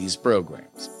eliminate these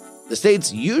programs. The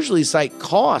states usually cite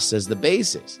costs as the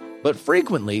basis, but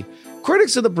frequently,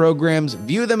 critics of the programs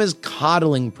view them as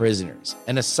coddling prisoners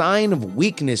and a sign of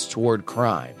weakness toward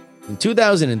crime. In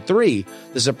 2003,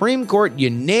 the Supreme Court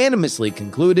unanimously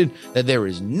concluded that there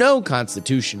is no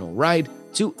constitutional right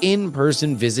to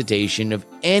in-person visitation of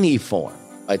any form.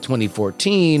 By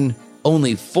 2014,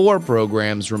 only 4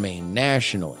 programs remain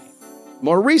nationally.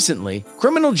 More recently,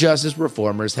 criminal justice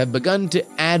reformers have begun to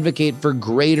advocate for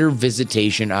greater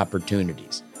visitation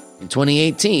opportunities. In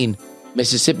 2018,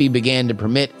 Mississippi began to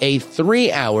permit a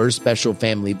 3-hour special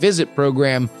family visit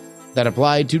program that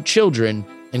applied to children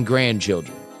and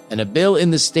grandchildren. And a bill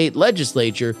in the state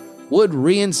legislature would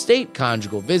reinstate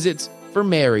conjugal visits for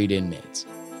married inmates.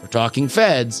 For Talking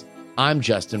Feds, I'm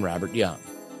Justin Robert Young.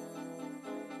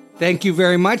 Thank you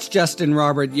very much, Justin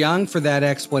Robert Young, for that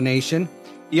explanation.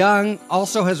 Young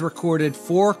also has recorded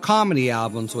 4 comedy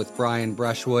albums with Brian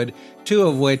Brushwood, 2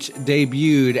 of which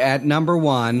debuted at number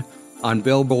 1 on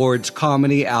Billboard's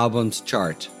Comedy Albums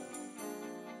chart.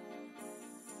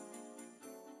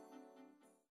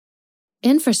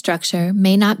 Infrastructure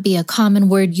may not be a common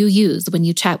word you use when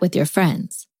you chat with your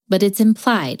friends, but it's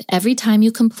implied every time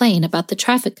you complain about the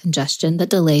traffic congestion that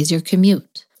delays your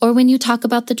commute. Or when you talk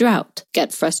about the drought,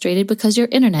 get frustrated because your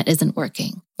internet isn't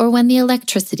working, or when the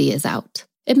electricity is out.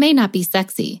 It may not be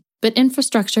sexy, but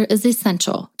infrastructure is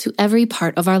essential to every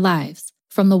part of our lives,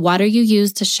 from the water you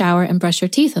use to shower and brush your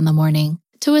teeth in the morning,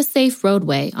 to a safe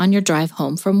roadway on your drive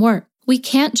home from work. We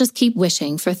can't just keep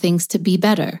wishing for things to be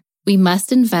better. We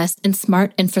must invest in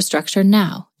smart infrastructure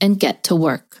now and get to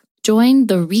work. Join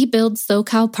the Rebuild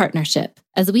SoCal partnership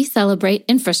as we celebrate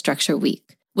Infrastructure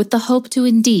Week with the hope to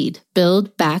indeed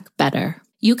build back better.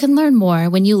 You can learn more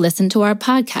when you listen to our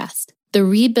podcast, The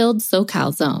Rebuild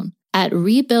SoCal Zone, at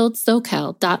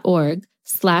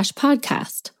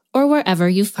rebuildsocal.org/podcast or wherever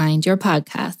you find your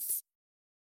podcasts.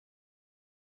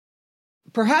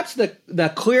 Perhaps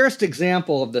the clearest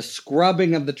example of the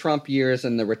scrubbing of the Trump years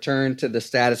and the return to the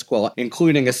status quo,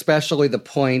 including especially the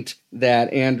point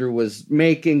that Andrew was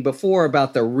making before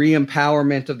about the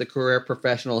re-empowerment of the career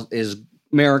professionals, is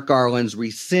Merrick Garland's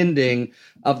rescinding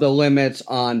of the limits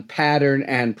on pattern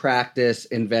and practice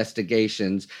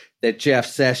investigations that Jeff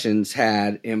Sessions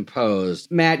had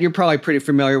imposed. Matt, you're probably pretty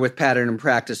familiar with pattern and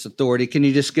practice authority. Can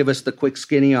you just give us the quick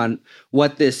skinny on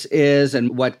what this is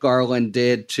and what Garland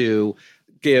did to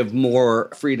give more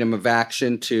freedom of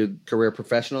action to career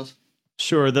professionals?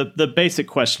 Sure. The basic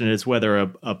question is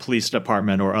whether a police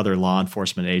department or other law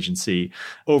enforcement agency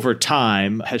over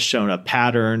time has shown a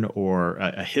pattern or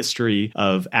a history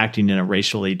of acting in a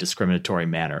racially discriminatory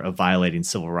manner, of violating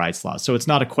civil rights laws. So it's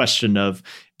not a question of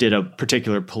did a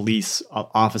particular police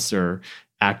officer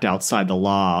act outside the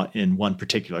law in one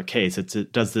particular case.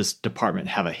 Does this department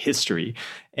have a history?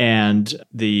 And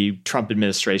the Trump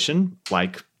administration,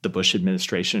 like the Bush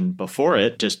administration before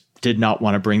it, just did not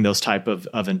want to bring those type of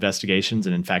investigations,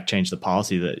 and in fact changed the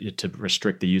policy to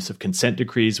restrict the use of consent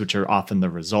decrees, which are often the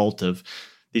result of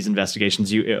these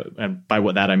investigations. And by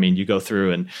what that I mean, you go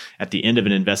through and at the end of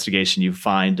an investigation, you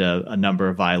find a number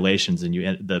of violations, and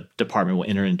the department will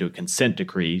enter into a consent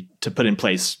decree to put in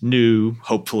place new,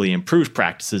 hopefully improved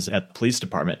practices at the police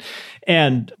department.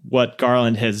 And what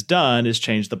Garland has done is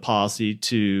change the policy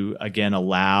to, again,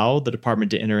 allow the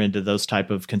department to enter into those type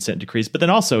of consent decrees. But then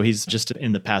also, he's just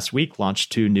in the past week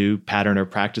launched 2 new pattern or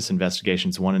practice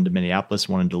investigations, one into Minneapolis,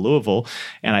 one into Louisville.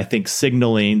 And I think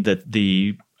signaling that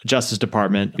the Justice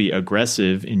Department be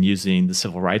aggressive in using the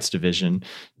Civil Rights Division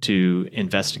to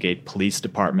investigate police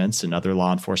departments and other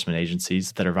law enforcement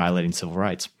agencies that are violating civil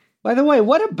rights. By the way,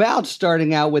 what about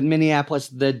starting out with Minneapolis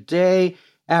the day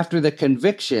after the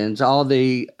convictions, all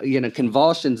the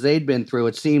convulsions they'd been through?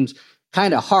 It seems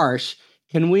kind of harsh.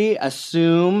 Can we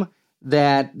assume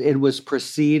that it was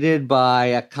preceded by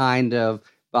a kind of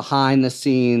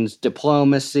behind-the-scenes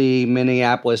diplomacy?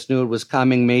 Minneapolis knew it was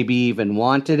coming, maybe even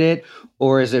wanted it?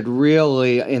 Or is it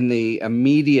really in the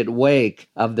immediate wake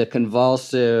of the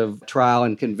convulsive trial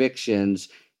and convictions?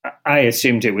 I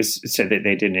assumed it was so that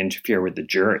they didn't interfere with the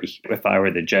jury. If I were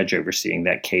the judge overseeing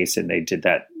that case and they did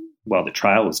that while the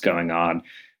trial was going on,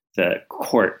 the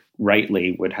court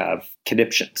rightly would have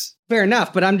conniptions. Fair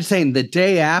enough, but I'm just saying the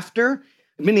day after,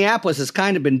 Minneapolis has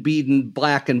kind of been beaten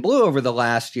black and blue over the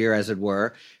last year, as it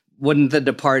were. Wouldn't the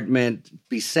department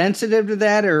be sensitive to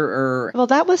that? Well,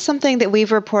 that was something that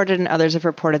we've reported and others have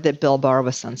reported that Bill Barr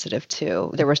was sensitive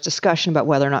to. There was discussion about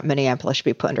whether or not Minneapolis should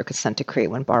be put under consent decree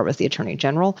when Barr was the attorney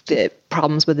general. The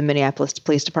problems with the Minneapolis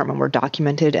Police Department were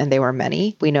documented, and they were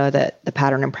many. We know that the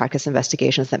pattern and practice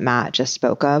investigations that Matt just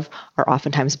spoke of are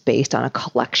oftentimes based on a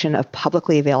collection of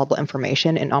publicly available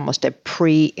information and almost a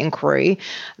pre-inquiry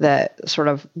that sort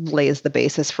of lays the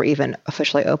basis for even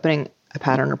officially opening a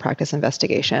pattern or practice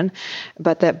investigation,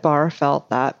 but that Barr felt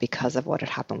that because of what had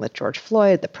happened with George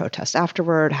Floyd, the protests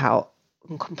afterward, how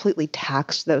completely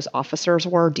taxed those officers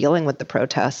were dealing with the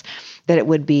protests, that it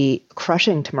would be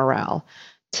crushing to morale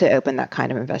to open that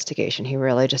kind of investigation. He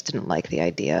really just didn't like the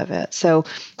idea of it. So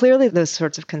clearly those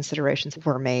sorts of considerations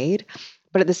were made.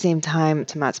 But at the same time,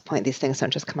 to Matt's point, these things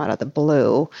don't just come out of the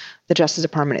blue. The Justice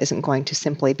Department isn't going to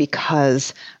simply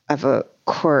because of a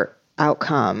court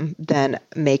outcome then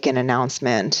make an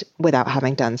announcement without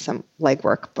having done some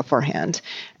legwork beforehand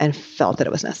and felt that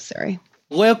it was necessary.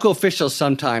 Local officials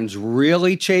sometimes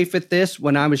really chafe at this.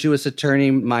 When I was U.S. attorney,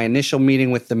 my initial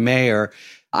meeting with the mayor,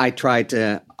 I tried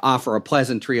to offer a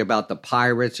pleasantry about the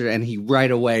pirates, and he right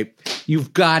away,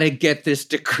 you've got to get this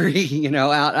decree,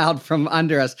 out from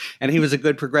under us. And he was a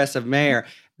good progressive mayor.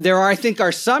 There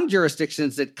are some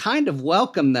jurisdictions that kind of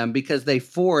welcome them because they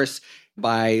force,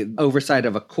 by oversight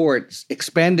of a court,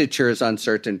 expenditures on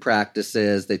certain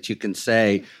practices that you can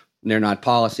say they're not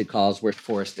policy calls, we're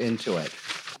forced into it.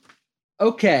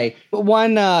 Okay,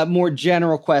 one more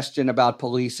general question about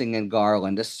policing in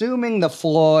Garland. Assuming the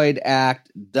Floyd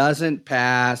Act doesn't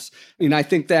pass, I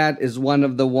think that is one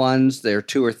of the ones, there are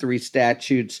 2 or 3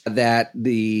 statutes that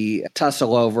the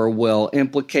tussle over will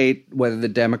implicate whether the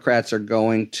Democrats are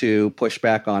going to push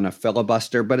back on a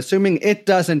filibuster. But assuming it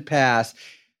doesn't pass,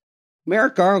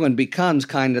 Merrick Garland becomes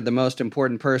kind of the most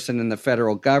important person in the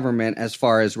federal government as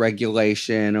far as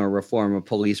regulation or reform of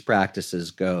police practices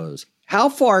goes. How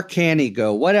far can he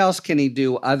go? What else can he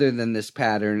do other than this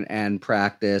pattern and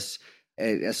practice,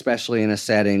 especially in a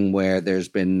setting where there's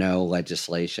been no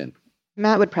legislation?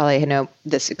 Matt would probably know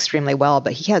this extremely well,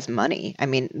 but he has money. I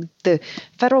mean, the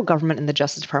federal government and the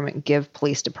Justice Department give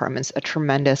police departments a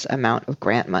tremendous amount of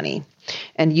grant money.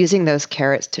 And using those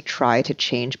carrots to try to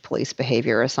change police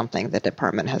behavior is something the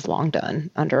department has long done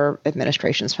under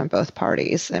administrations from both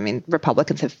parties. I mean,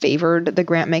 Republicans have favored the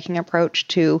grant-making approach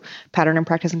to pattern and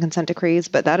practice and consent decrees,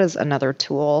 but that is another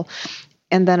tool.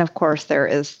 And then, of course, there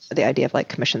is the idea of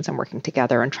commissions and working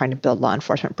together and trying to build law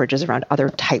enforcement bridges around other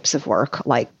types of work,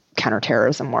 like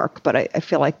counterterrorism work. But I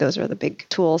feel like those are the big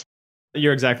tools.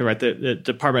 You're exactly right. The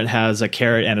department has a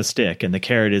carrot and a stick, and the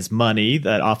carrot is money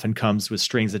that often comes with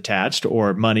strings attached,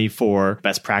 or money for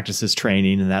best practices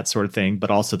training and that sort of thing,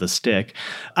 but also the stick.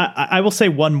 I will say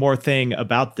one more thing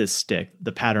about this stick,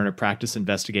 the pattern of practice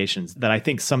investigations, that I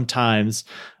think sometimes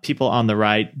people on the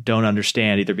right don't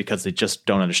understand, either because they just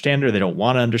don't understand it or they don't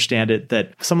want to understand it,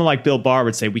 that someone like Bill Barr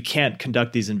would say, we can't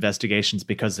conduct these investigations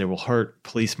because they will hurt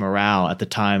police morale at the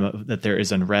time that there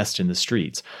is unrest in the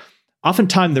streets.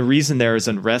 Oftentimes, the reason there is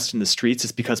unrest in the streets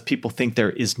is because people think there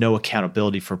is no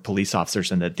accountability for police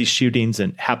officers and that these shootings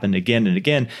happen again and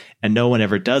again, and no one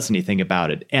ever does anything about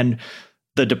it. And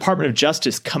the Department of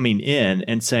Justice coming in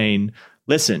and saying,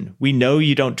 listen, we know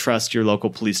you don't trust your local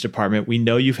police department. We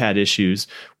know you've had issues.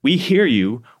 We hear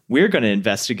you. We're going to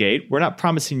investigate. We're not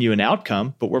promising you an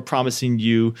outcome, but we're promising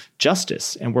you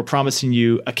justice, and we're promising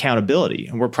you accountability.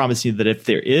 And we're promising you that if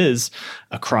there is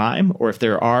a crime or if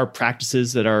there are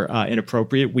practices that are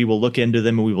inappropriate, we will look into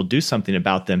them and we will do something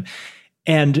about them.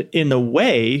 And in a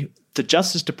way, the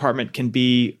Justice Department can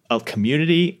be a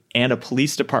community and a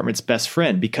police department's best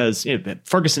friend, because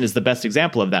Ferguson is the best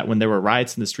example of that. When there were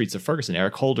riots in the streets of Ferguson,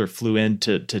 Eric Holder flew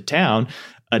into town,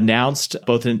 announced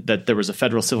that there was a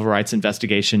federal civil rights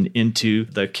investigation into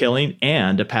the killing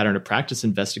and a pattern of practice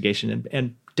investigation,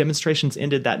 and demonstrations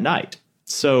ended that night.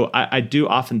 So I do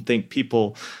often think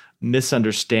people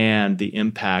misunderstand the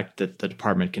impact that the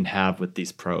department can have with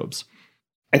these probes.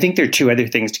 I think there are two other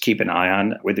things to keep an eye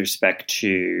on with respect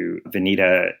to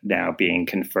Vanita now being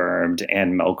confirmed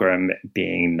and Milgram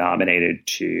being nominated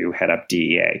to head up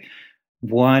DEA.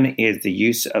 One is the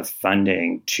use of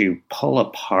funding to pull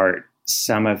apart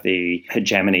some of the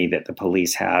hegemony that the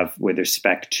police have with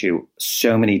respect to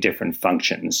so many different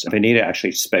functions. Vanita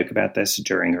actually spoke about this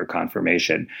during her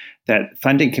confirmation, that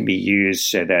funding can be used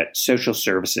so that social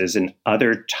services and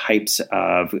other types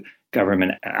of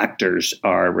government actors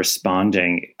are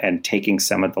responding and taking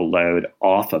some of the load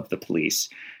off of the police.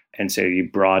 And so you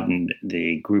broaden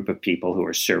the group of people who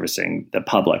are servicing the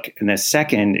public. And the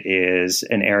second is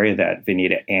an area that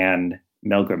Vanita and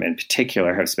Milgram in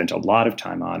particular have spent a lot of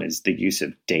time on, is the use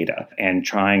of data and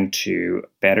trying to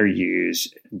better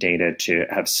use data to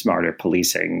have smarter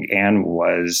policing. Anne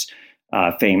was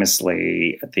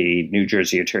famously the New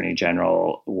Jersey Attorney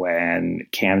General when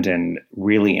Camden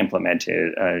really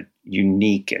implemented a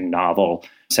unique and novel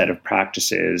set of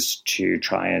practices to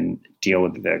try and deal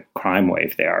with the crime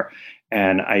wave there.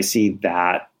 And I see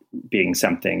that being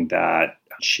something that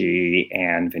she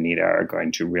and Vanita are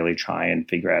going to really try and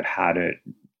figure out how to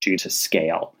do to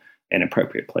scale in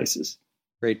appropriate places.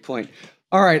 Great point.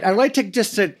 All right. I'd like to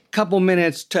just a couple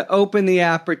minutes to open the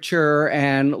aperture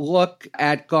and look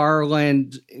at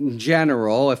Garland in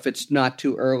general, if it's not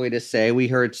too early to say. We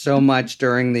heard so much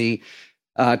during the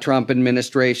Trump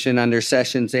administration under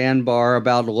Sessions and Barr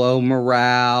about low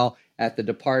morale at the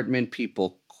department.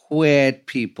 People quit,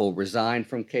 people resign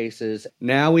from cases.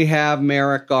 Now we have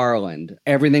Merrick Garland.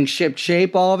 Everything ship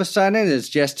shape all of a sudden. Is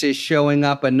just his showing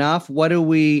up enough? What do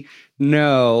we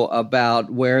know about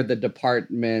where the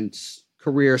department's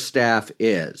career staff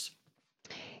is?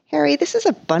 Harry, this is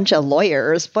a bunch of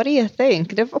lawyers. What do you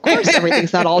think? Of course,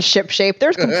 everything's not all ship-shape.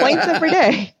 There's complaints every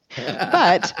day.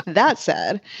 But that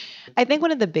said, I think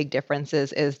one of the big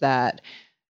differences is that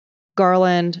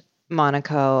Garland,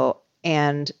 Monaco,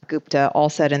 and Gupta all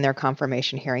said in their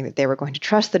confirmation hearing that they were going to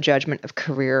trust the judgment of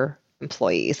career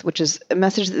employees, which is a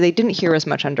message that they didn't hear as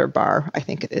much under Barr. I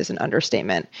think it is an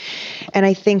understatement. And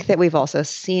I think that we've also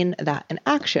seen that in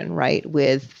action, right,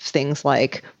 with things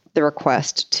like the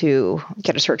request to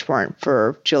get a search warrant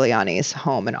for Giuliani's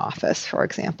home and office, for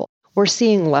example. We're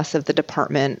seeing less of the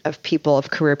department, of people,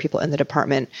 of career people in the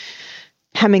department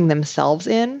hemming themselves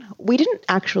in. We didn't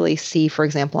actually see, for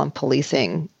example, on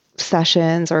policing,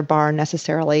 Sessions or Barr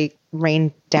necessarily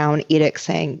rained down edicts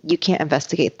saying you can't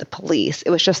investigate the police.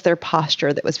 It was just their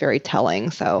posture that was very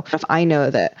telling. So if I know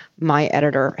that my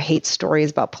editor hates stories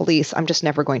about police, I'm just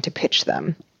never going to pitch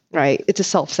them, right? It's a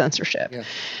self-censorship. Yeah.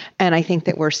 And I think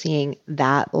that we're seeing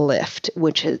that lift,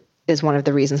 which is one of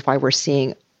the reasons why we're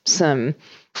seeing some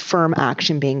firm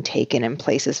action being taken in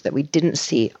places that we didn't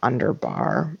see under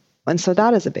Barr. And so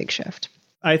that is a big shift.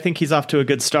 I think he's off to a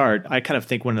good start. I kind of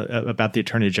think about the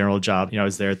Attorney General job, I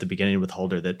was there at the beginning with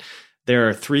Holder, that there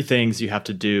are three things you have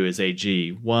to do as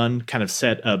AG. One, kind of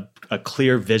set a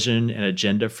clear vision and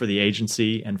agenda for the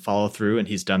agency and follow through. And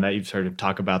he's done that. You've heard him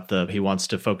talk about he wants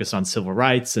to focus on civil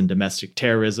rights and domestic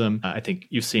terrorism. I think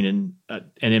you've seen an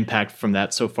impact from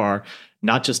that so far,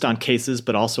 not just on cases,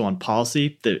 but also on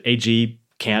policy. The AG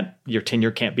your tenure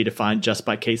can't be defined just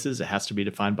by cases. It has to be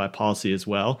defined by policy as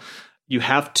well. You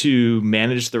have to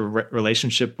manage the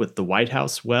relationship with the White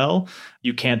House well.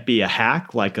 You can't be a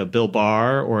hack like a Bill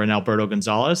Barr or an Alberto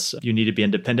Gonzales. You need to be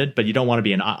independent, but you don't want to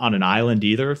be on an island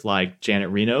either, like Janet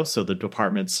Reno, so the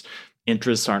department's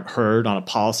interests aren't heard on a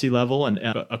policy level and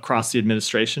across the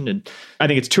administration. And I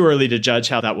think it's too early to judge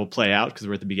how that will play out because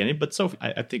we're at the beginning, but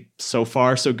I think so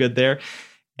far, so good there.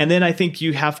 And then I think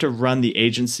you have to run the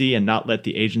agency and not let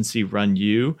the agency run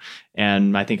you.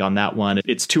 And I think on that one,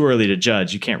 it's too early to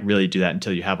judge. You can't really do that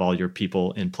until you have all your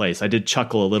people in place. I did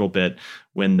chuckle a little bit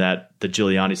when the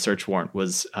Giuliani search warrant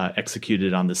was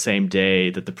executed on the same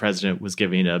day that the president was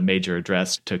giving a major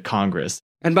address to Congress.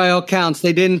 And by all accounts,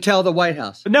 they didn't tell the White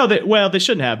House. No, they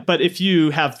shouldn't have. But if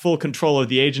you have full control of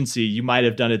the agency, you might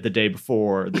have done it the day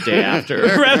before, or the day after,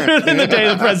 rather than the day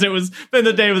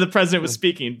the president was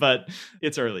speaking. But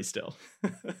it's early still.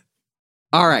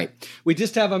 All right. We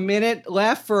just have a minute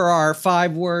left for our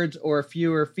 5 words or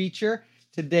fewer feature.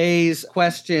 Today's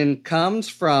question comes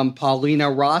from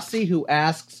Paulina Rossi, who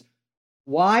asks,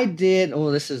 why did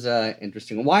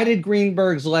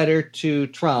Greenberg's letter to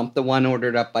Trump, the one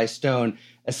ordered up by Stone,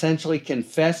 essentially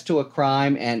confess to a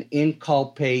crime and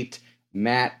inculpate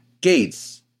Matt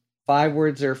Gaetz? 5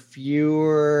 words or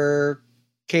fewer.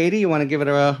 Katie, you want to give it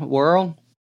a whirl?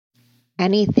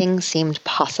 Anything seemed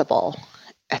possible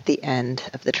at the end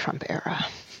of the Trump era.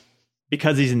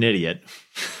 Because he's an idiot.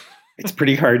 It's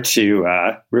pretty hard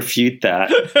to refute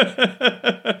that.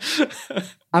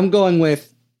 I'm going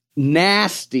with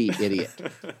Nasty idiot.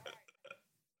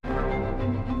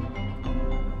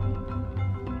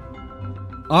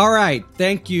 All right.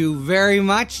 Thank you very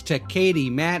much to Katie,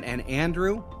 Matt, and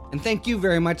Andrew. And thank you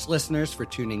very much, listeners, for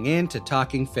tuning in to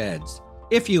Talking Feds.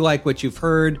 If you like what you've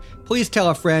heard, please tell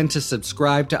a friend to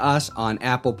subscribe to us on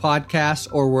Apple Podcasts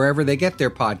or wherever they get their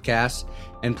podcasts.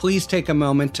 And please take a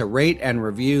moment to rate and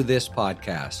review this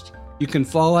podcast. You can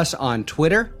follow us on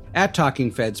Twitter at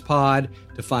Talking Feds Pod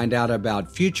to find out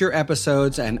about future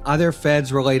episodes and other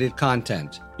Feds-related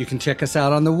content. You can check us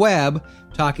out on the web,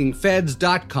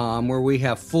 talkingfeds.com, where we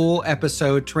have full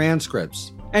episode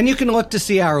transcripts. And you can look to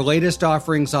see our latest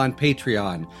offerings on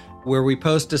Patreon, where we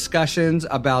post discussions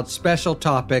about special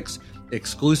topics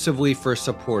exclusively for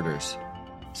supporters.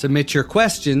 Submit your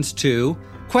questions to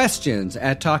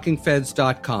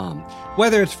questions@talkingfeds.com,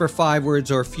 whether it's for 5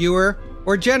 words or fewer,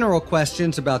 or general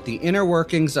questions about the inner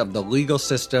workings of the legal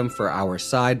system for our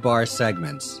sidebar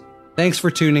segments. Thanks for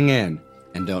tuning in,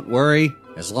 and don't worry,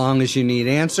 as long as you need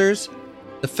answers,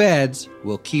 the Feds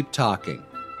will keep talking.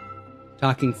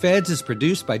 Talking Feds is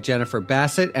produced by Jennifer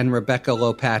Bassett and Rebecca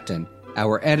Lopatin.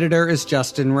 Our editor is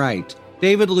Justin Wright.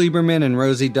 David Lieberman and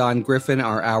Rosie Dawn Griffin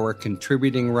are our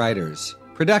contributing writers.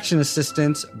 Production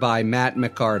assistance by Matt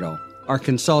McArdle. Our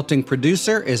consulting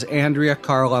producer is Andrea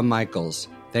Carla Michaels.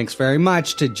 Thanks very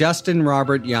much to Justin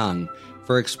Robert Young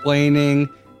for explaining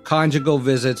conjugal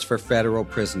visits for federal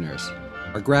prisoners.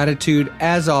 Our gratitude,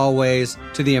 as always,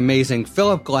 to the amazing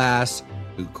Philip Glass,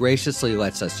 who graciously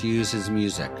lets us use his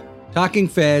music. Talking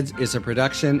Feds is a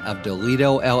production of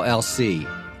Delito LLC.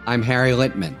 I'm Harry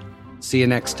Littman. See you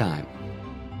next time.